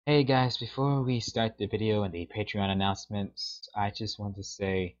Hey guys, before we start the video and the Patreon announcements, I just want to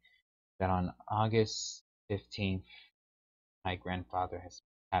say that on August 15th, my grandfather has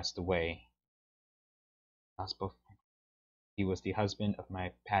passed away. He was the husband of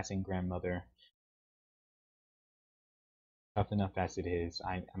my passing grandmother. Tough enough as it is,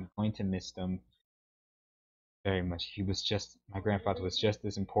 I'm going to miss them very much. My grandfather was just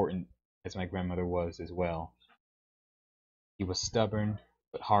as important as my grandmother was as well. He was stubborn,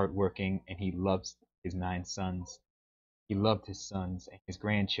 but hardworking, and he loves his 9 sons. He loved his sons and his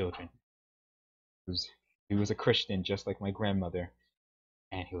grandchildren. He was, he was a Christian just like my grandmother,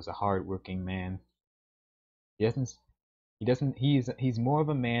 and he was a hard-working man. He doesn't he's more of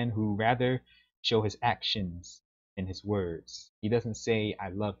a man who rather show his actions than his words. He doesn't say I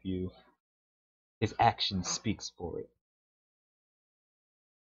love you. His action speaks for it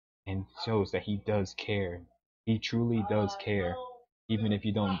and shows that he does care. He truly does care, even if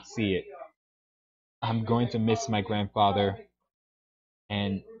you don't see it. I'm going to miss my grandfather,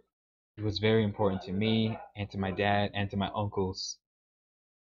 and it was very important to me and to my dad and to my uncles.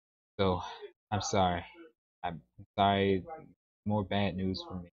 So I'm sorry. I'm sorry. More bad news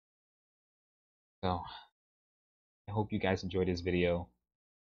for me. So I hope you guys enjoyed this video.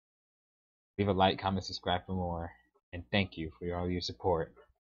 Leave a like, comment, subscribe for more, and thank you for all your support.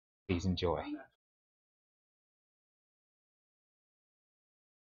 Please enjoy.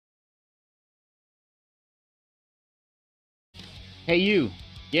 Hey you!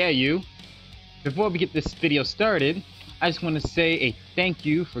 Yeah you! Before we get this video started, I just want to say a thank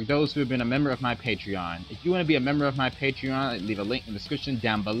you for those who have been a member of my Patreon. If you want to be a member of my Patreon, leave a link in the description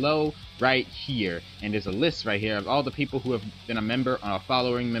down below right here. And there's a list right here of all the people who have been a member or a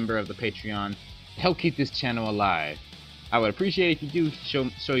following member of the Patreon to help keep this channel alive. I would appreciate it if you do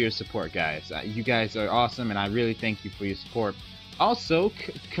show your support, guys. You guys are awesome, and I really thank you for your support. Also,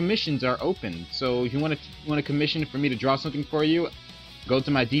 commissions are open, so if you want to commission for me to draw something for you, go to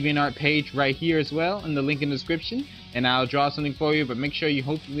my DeviantArt page right here as well, in the link in the description, and I'll draw something for you. But make sure you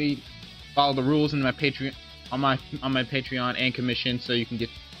hopefully follow the rules in my Patreon on my Patreon and commission, so we can get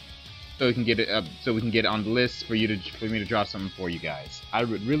it on the list for me to draw something for you guys. I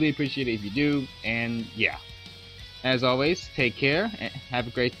would really appreciate it if you do, and yeah. As always, take care, have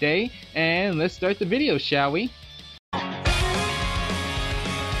a great day, and let's start the video, shall we?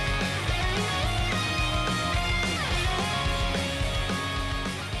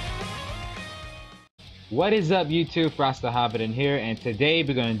 What is up YouTube, Rasta Hobidon here, and today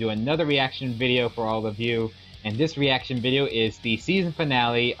we're going to do another reaction video for all of you. And this reaction video is the season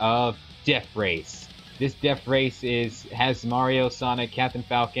finale of Death Race. This Death Race has Mario, Sonic, Captain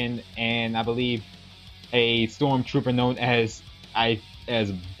Falcon, and I believe a stormtrooper known as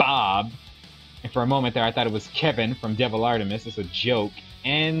Bob. And for a moment there I thought it was Kevin from Devil Artemis. It's a joke.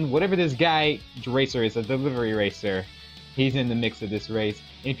 And whatever this guy racer is, a delivery racer, he's in the mix of this race.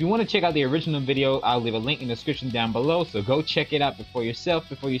 And if you want to check out the original video, I'll leave a link in the description down below, so go check it out before you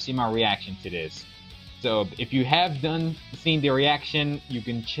see my reaction to this. So if you have seen the reaction, you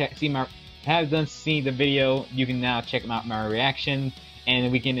can seen the video, you can now check out my reaction,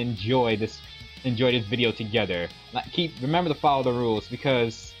 and we can enjoy this video together. Remember to follow the rules,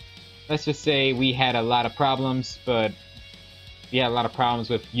 because let's just say we had a lot of problems, with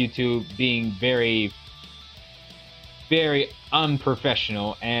YouTube being very, very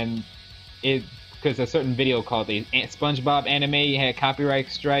unprofessional, and because a certain video called the SpongeBob anime had copyright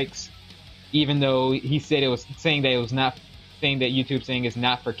strikes, even though he said saying that YouTube saying it's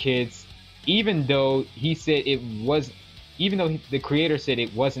not for kids, even though the creator said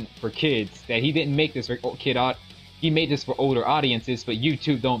it wasn't for kids, that he didn't make this for he made this for older audiences, but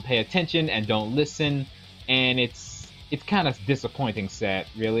YouTube don't pay attention and don't listen, and it's kind of disappointing, sad,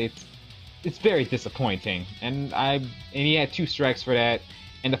 really. It's very disappointing, and he had 2 strikes for that,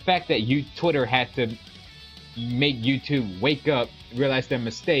 and the fact that Twitter had to make YouTube wake up, realize their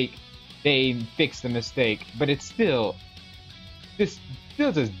mistake, they fixed the mistake, but it's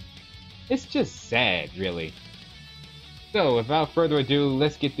just sad, really. So, without further ado,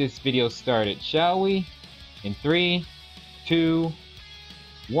 let's get this video started, shall we? In 3, 2,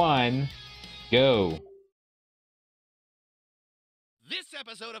 1, go! This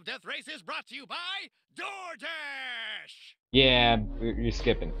episode of Death Race is brought to you by DoorDash! Yeah, you're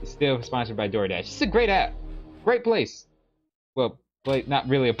skipping. It's still sponsored by DoorDash. It's a great app. Great place. Well, not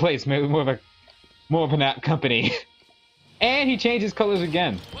really a place, maybe more of an app company. And he changed his colors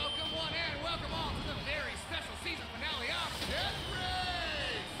again. Welcome one and welcome all to the very special season finale of Death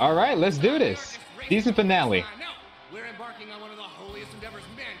Race! Alright, let's do this. Season finale. Now, we're embarking on one of the holiest endeavors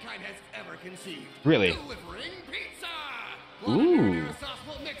mankind has ever conceived. Really? Delivering pizza! Ooh. Sauce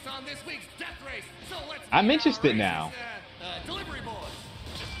will mix on this week's Death Race. So let's I'm meet interested our now. racist, delivery boys.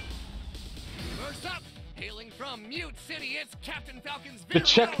 First up, hailing from Mute City, it's Captain Falcon's The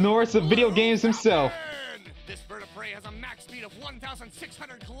Chuck Norris of video games himself. This bird of prey has a max speed of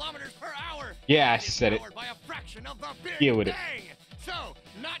 1,600 kilometers per hour. Yeah, I It is said it. powered by a fraction of the Big Deal with it. Bang. So,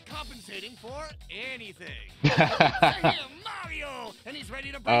 not compensating for anything. Say him, Mario, and he's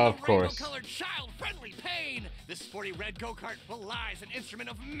ready to bring Of the course. rainbow-colored child-friendly pain. This sporty red go-kart belies an instrument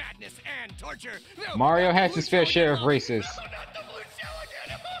of madness and torture. No, Mario not the has blue his fair shell share of again. races. No, not the blue shell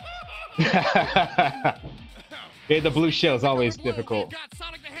again. Yeah, the blue shell is always Blue, difficult. We've got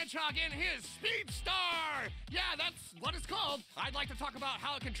Sonic the Hedgehog in his Speed Star. Yeah, that's what it's called. I'd like to talk about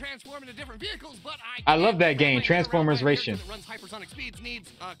how it can transform into different vehicles, but I love that game, Transformers Racing. That runs hypersonic speeds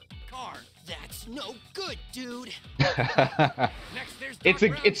needs a car. That's no good, dude. Next, there's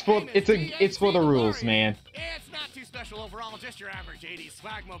it's for the rules, man. It's not too special overall, just your average 80s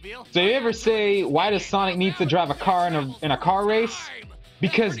swagmobile. So you ever say, why does Sonic need to drive a car in a car race?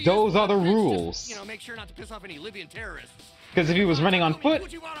 Because those are the rules. You know, make sure not to piss off any Libyan terrorists. Because if he was running on foot,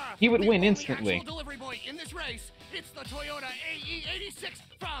 he would win instantly. The delivery boy in this race, it's the Toyota AE86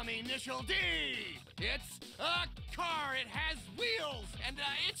 from Initial D. It's a car, it has wheels, and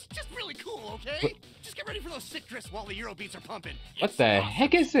it's just really cool, okay? What? Just get ready for those sick drifts while the Euro beats are pumping. What It's the awesome.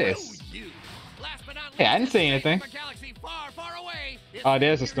 heck is this? Screw you. Last but not Hey, I least, didn't say anything. from a galaxy far, far away, it's Oh,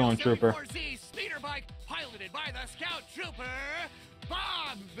 there's a the Imperial stormtrooper. 74Z speeder bike piloted by the Scout Trooper,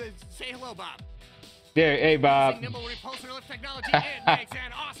 Bob. Say hello, Bob. There, hey Bob. Using nimble repulsor lift technology, it makes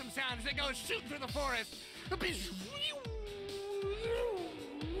an awesome sound as it goes shooting through the forest.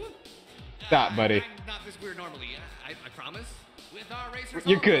 Stop, buddy. I'm not this weird normally, I promise. With our racers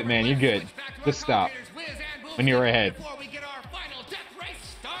You're all good, over, man, you're let's good. switch back to Just our stop. commentators, Wiz and Boost, When you're ahead. before we get our final death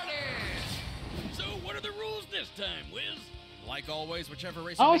race started. So what are the rules this time, Wiz? Like always, whichever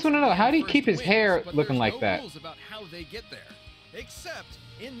race. I always want to know, how do you keep his hair looking like that? Rules about how they get there. Except,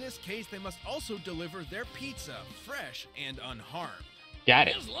 in this case, they must also deliver their pizza fresh and unharmed. Got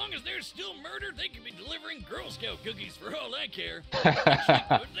it. As long as there's still murder, they can be delivering Girl Scout cookies for all I care.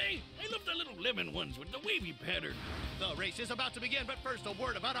 Actually, could they? I love the little lemon ones with the wavy pattern. The race is about to begin, but first a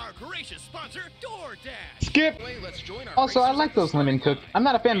word about our gracious sponsor, DoorDash. Skip. Also, I like those lemon cookies. I'm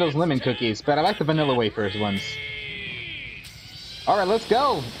not a fan of those lemon cookies, but I like the vanilla wafers ones. All right, let's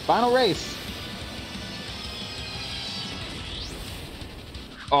go. Final race.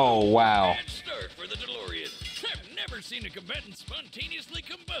 Oh, wow. Bad start for the DeLorean. I've never seen a combatant spontaneously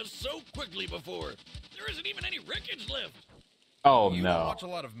combust so quickly before. There isn't even any wreckage left. Oh, You don't no. watch a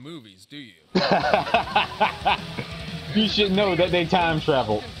lot of movies, do you? You should know that they time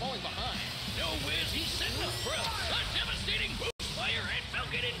travel. Falling behind. No, Wiz, he's setting up for a devastating boost fire, and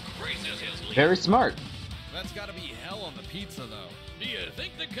Falcon increases his lead. Very smart. That's gotta be hell on the pizza, though. Do you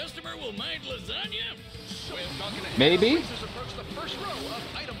think the customer will mind lasagna? Maybe. Approach the first row of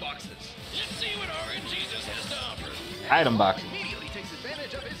item boxes. Let's see what Orange Jesus has to offer. Item box. Immediately takes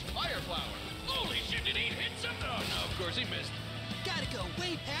advantage of his fire flower. Holy shit, did he hit something? Oh, no, of course he missed. Gotta go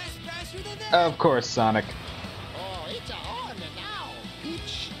way faster than that. Of course, Sonic. Oh, it's on now,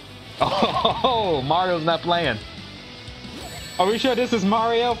 bitch. Oh, Mario's not playing. Are we sure this is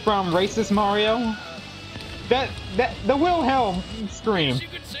Mario from Racist Mario? The Wilhelm scream. Guess you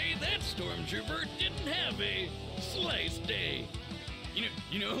could say that stormtrooper didn't have a slice day.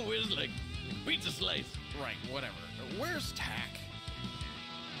 You know, Wiz, like pizza slice. Right, whatever. Where's Tack?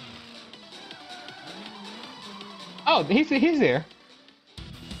 Oh, he's there.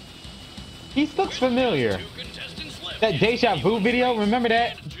 He looks familiar. Two contestants left. That Deja Vu video, remember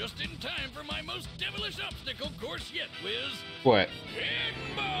that? And just in time for my most devilish obstacle course yet, Wiz. What?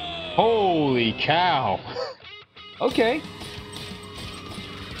 Pinball! Holy cow. Okay.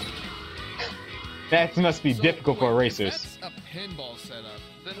 That must be difficult for racers. That's a pinball setup.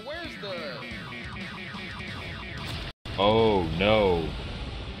 Then where's the... Oh no.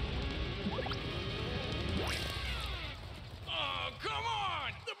 Oh, come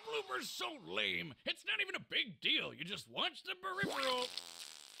on! The blooper's so lame. It's not even a big deal. You just watch the peripheral.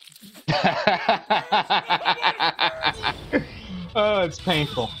 Oh, it's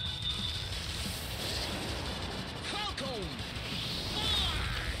painful. Falcon!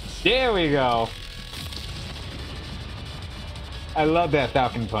 There we go. I love that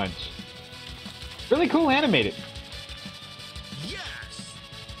Falcon Punch. Really cool animated. Yes!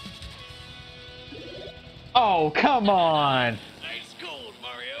 Oh, come on. Ice cold,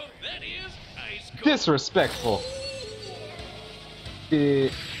 Mario. That is ice cold. Disrespectful. Uh,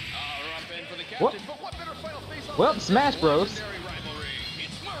 Whoop. Well, Smash Bros. It's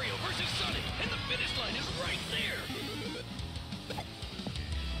Mario versus Sonic, and the finish line is right there.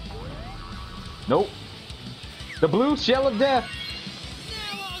 Nope. The blue shell of death.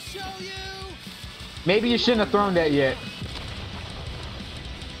 Now I'll show you. Maybe you shouldn't have thrown that yet.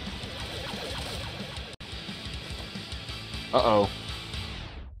 Uh-oh.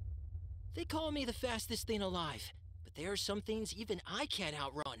 They call me the fastest thing alive, but there are some things even I can't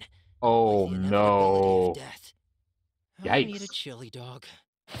outrun. Oh, Like the inevitability no. of death. I need a Yikes. chili dog.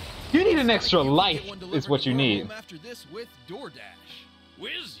 You need an extra You can life, get one is delivered what to you your need. home after this with DoorDash.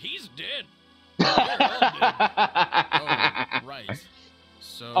 Wiz, he's dead. Oh, right.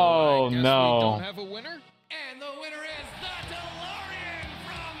 So Oh, I guess no. we don't have a winner? And the winner is the DeLorean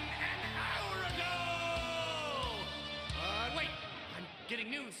from an hour ago! Wait, I'm getting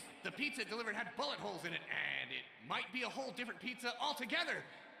news. The pizza delivered had bullet holes in it, and it might be a whole different pizza altogether.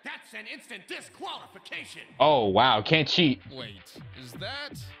 That's an instant disqualification. Oh, wow. Can't cheat. Wait, is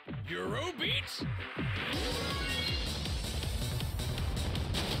that... Euro beats?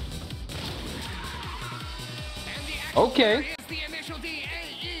 And the actual Okay. winner is the initial D,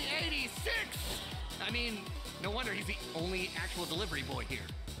 AE86. I mean, no wonder he's the only actual delivery boy here.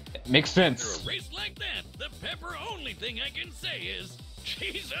 Makes For sense. a race like that, the pepper only thing I can say is,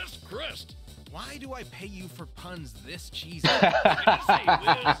 Jesus Christ. Why do I pay you for puns this cheesy? I say,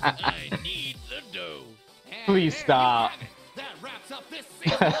 Wiz, I need the dough. And Please there you stop. have it. That wraps up this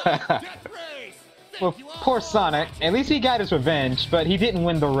season of Death Race. Thank Well, you all poor for Sonic. watching. At least he got his revenge, but he didn't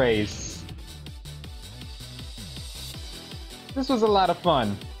win the race. This was a lot of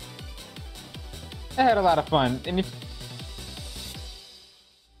fun. I had a lot of fun. And if...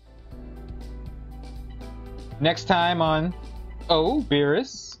 Next time on... Oh,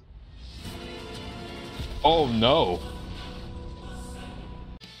 Beerus. Oh, no.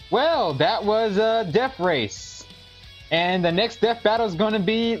 Well, that was Death Race. And the next Death Battle is going to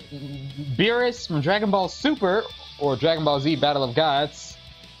be Beerus from Dragon Ball Super, or Dragon Ball Z Battle of Gods,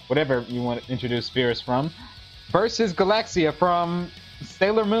 whatever you want to introduce Beerus from, versus Galaxia from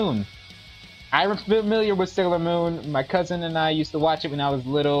Sailor Moon. I'm familiar with Sailor Moon. My cousin and I used to watch it when I was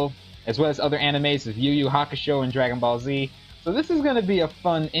little, as well as other animes of Yu Yu Hakusho and Dragon Ball Z. So this is going to be a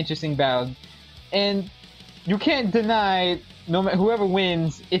fun, interesting battle. And you can't deny, no matter whoever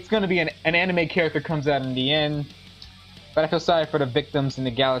wins, it's going to be an anime character comes out in the end. But I feel sorry for the victims in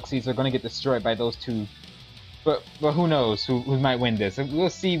the galaxies who are going to get destroyed by those two. But who knows who might win this. We'll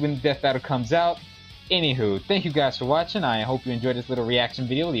see when Death Battle comes out. Anywho, thank you guys for watching. I hope you enjoyed this little reaction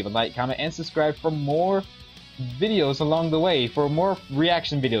video. Leave a like, comment, and subscribe for more videos along the way. For more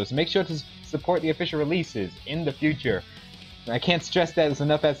reaction videos. Make sure to support the official releases in the future. I can't stress that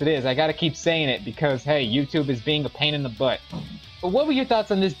enough as it is. I gotta keep saying it because, hey, YouTube is being a pain in the butt. But what were your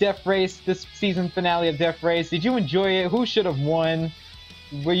thoughts on this Death Race, this season finale of Death Race? Did you enjoy it? Who should have won?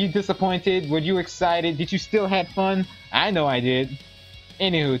 Were you disappointed? Were you excited? Did you still have fun? I know I did.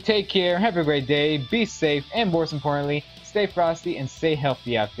 Anywho, take care, have a great day, be safe, and most importantly, stay frosty and stay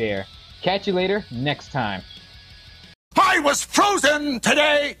healthy out there. Catch you later next time. I was frozen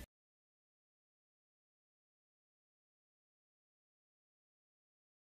today!